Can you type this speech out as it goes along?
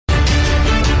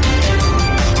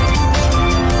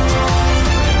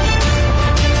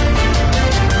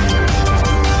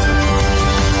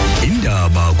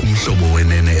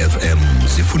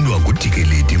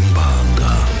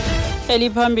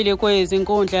Eliphambili kwezi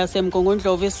inkundla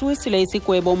yasemgungundlovu isiwisile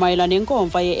isigwebo mayela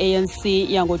nenkomfa ye-ANC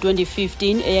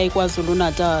yango-2015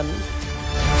 eyayiKwaZulu-Natal.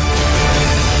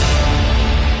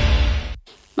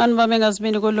 Manibambe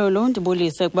ngazibini kololu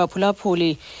ndibulise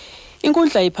kubaphulaphuli.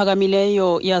 Inkundla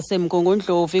iphakamileyo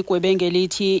yasemgungundlovu igwebe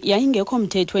ngelithi yayingekho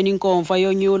mthethweni inkomfa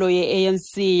yolonyulo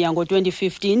ye-ANC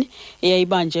yango-2015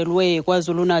 eyayibanjelwe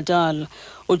KwaZulu-Natal.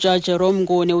 Ujaji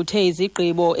Jerome uthe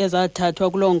izigqibo ezathathwa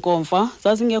kuloo nkomfa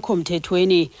zazingekho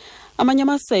mthethweni. Amanye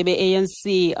amasebe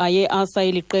ANC aye asa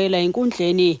iliqela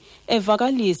enkundleni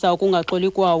evakalisa ukungaxoli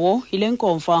kwawo yile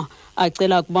nkomfa,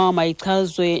 acela kuba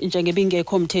mayichazwe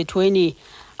njengebingekho mthethweni.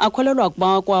 Akholelwa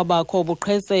kuba kwabakho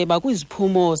ubuqhetseba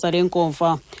kwiziphumo zale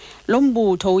nkomfa. Lo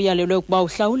mbutho uyalelwe ukuba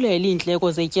uhlawulele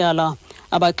iindleko zetyala.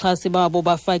 Abaxhasi babo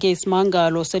bafake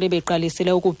isimangalo sele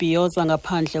beqalisile ukubhiyoza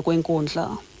ngaphandle kwenkundla.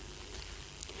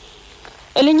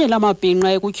 Elinye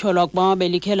lamabhinqa ekutyholwa kuba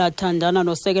belikhe lathandana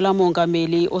nosekela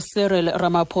mongameli uCyril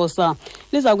Ramaphosa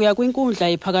liza kuya kwinkundla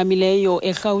ephakamileyo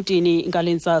eRhawutini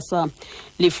ngale ntsasa.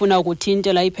 Lifuna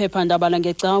ukuthintela iphephandaba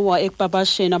langecawa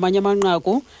ekupapasheni amanye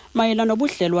amanqaku mayela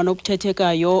nobudlelwane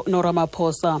obuthethekayo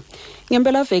noRamaphosa.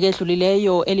 Ngempelaveki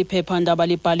edlulileyo eli phephandaba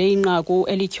libhale inqaku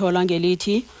elityhola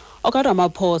ngelithi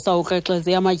okaRamaphosa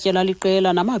ukrexeze amatyela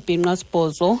aliqela namabhinqa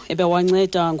asibhozo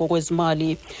ebewanceda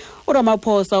ngokwezimali.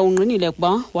 uRamaphosa ungqinile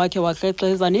ukuba wakhe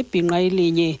wakrexeza nebhinqa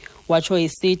elinye, watsho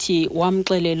isithi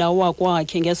wamxelela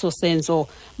wakwakhe ngeso senzo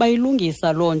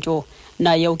bayilungisa loo nto.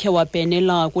 Naye ukhe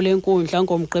wabhenela kule nkundla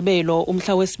ngomgqibelo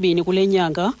umhla wesibini kule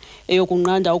nyanga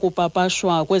eyokunqanda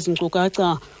ukupapashwa kwezi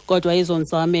nkcukacha, kodwa izo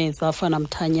nzame zafa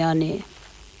namthanyane.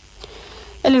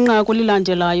 Eli nqaku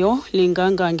lilandelayo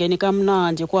lingangangeni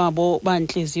kamnandi kwabo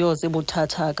bantliziyo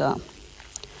zibuthathaka.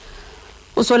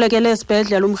 Usolekele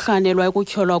esibhedlele umrhanelwa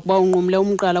ekutyholwa kuba unqumle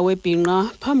umqala webhinqa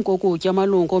phambi kokutya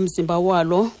amalungu omzimba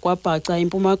walo kwabhaca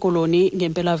eMpuma Koloni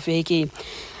ngempelaveki.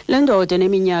 Le ndoda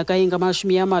eneminyaka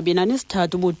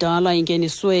engama-23 ubudala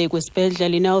ingeniswe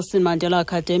kwisibhedlele iNelson Mandela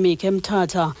Academic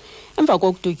eMthatha emva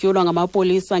kokudutyulwa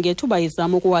ngamapolisa ngethuba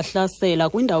izama ukuwahlasela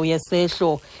kwindawo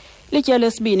yesehlo. Lityala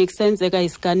lesibini kusenzeka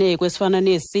isiganeko esifana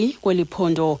nesi kweli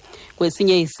phondo.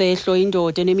 Kwesinye isehlo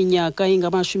indoda eneminyaka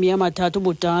engama-30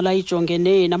 ubudala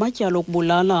ijongene namatyala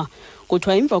okubulala,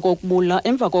 kuthiwa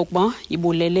emva kokuba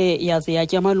ibulele yaze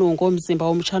yatya amalungu omzimba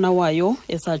womtshana wayo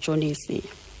esajonisi.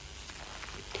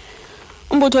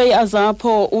 Umbutho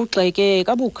iAZAPO ugxeke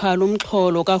kabukhali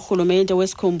umxholo karhulumente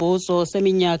wesikhumbuzo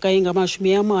seminyaka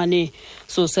engama-40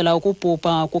 susela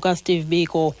ukubhubha kukaSteve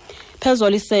Biko.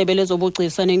 Phezolo isebe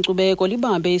lezobugcisa nenkcubeko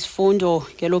libambe isifundo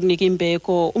ngelokunika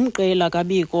imbeko umqela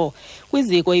kaBiko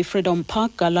kwiziko iFreedom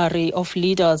Park Gallery of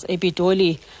Leaders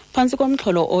ePitoli phantsi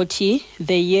komxholo othi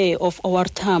The Year of Our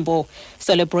Tambo,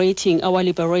 Celebrating Our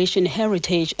Liberation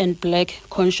Heritage and Black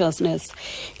Consciousness.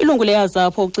 Ilungu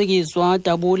leAZAPO ucikizwa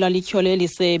dabula lityhole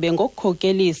lisebe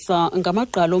ngokukhokelisa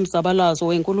ngamagqala omzabalazo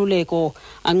wenkululeko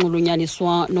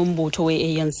anxulunyaniswa nombutho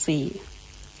we-ANC.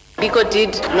 Biko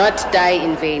did not die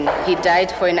in vain. He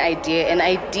died for an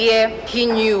idea he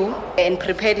knew and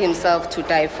prepared himself to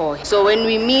die for. So when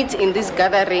we meet in these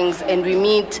gatherings and we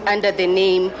meet under the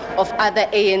name of other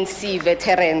ANC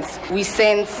veterans, we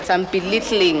sense some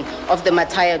belittling of the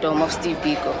martyrdom of Steve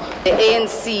Biko. The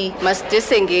ANC must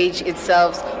disengage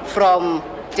itself from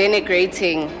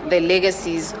denigrating the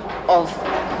legacies of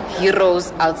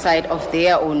heroes outside of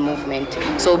their own movement.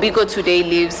 So Biko today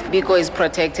lives, Biko is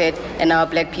protected, and our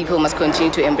black people must continue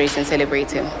to embrace and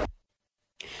celebrate him.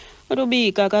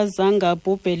 Rubika kazanga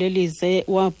bhubhelelize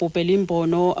wabhubhela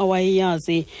imbono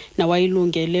awayeyazi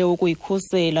nawayilungele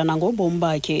ukuyikhusela nangobomi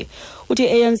bakhe. Uthi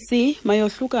ANC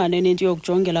mayohlukane nento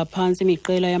yokujongela phantsi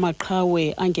imiqela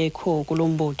yamaqhawe angekho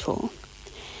kulombutho.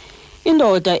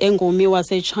 Indoda engumi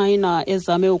waseChina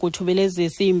ezame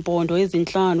ukuthubelezisa iimpondo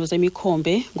ezinhlanu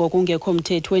zemikhombe ngokungekho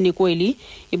mthethweni kweli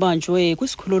ibanjwe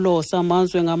kwisikhululo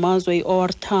samazwe ngamazwe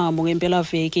i-OR Tambo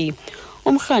ngempelaveki.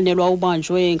 Umrhanelwa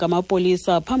ubanjwe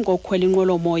ngamapolisa phambi kokukhwela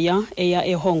inqwelomoya eya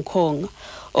eHong Kong.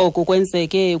 Oku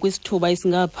kwenzeke kwisithuba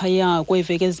esingaphaya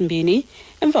kweeveki ezimbini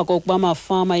emva kokuba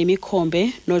amafama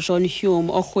emikhombe noJohn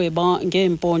Hume orhweba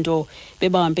ngeempondo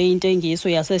bebambe intengiso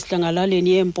yasesihlangalaleni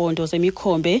yeempondo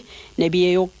zemikhombe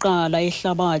nebiye yokuqala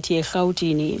ehlabathi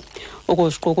eRhawutini.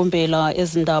 Ukuziqukumbela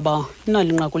ezindaba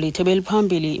nalinqaku lithe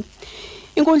beliphambili.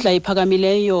 Inkundla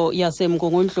iphakamileyo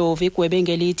yasemgungundlovu igwebe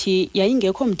ngelithi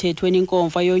yayingekho mthethweni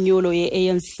inkomfa yolonyulo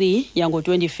ye-ANC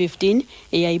yango-2015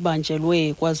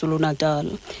 eyayibanjelwe KwaZulu-Natal.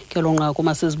 Ngelo nqaku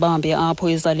masizibambe apho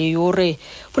izale yure.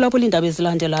 Phulaphula iindaba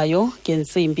ezilandelayo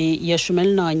ngentsimbi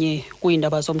ye-11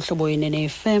 kwiindaba zomhlobo yenene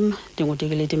FM.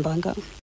 NdinguDikeleti Mbanga.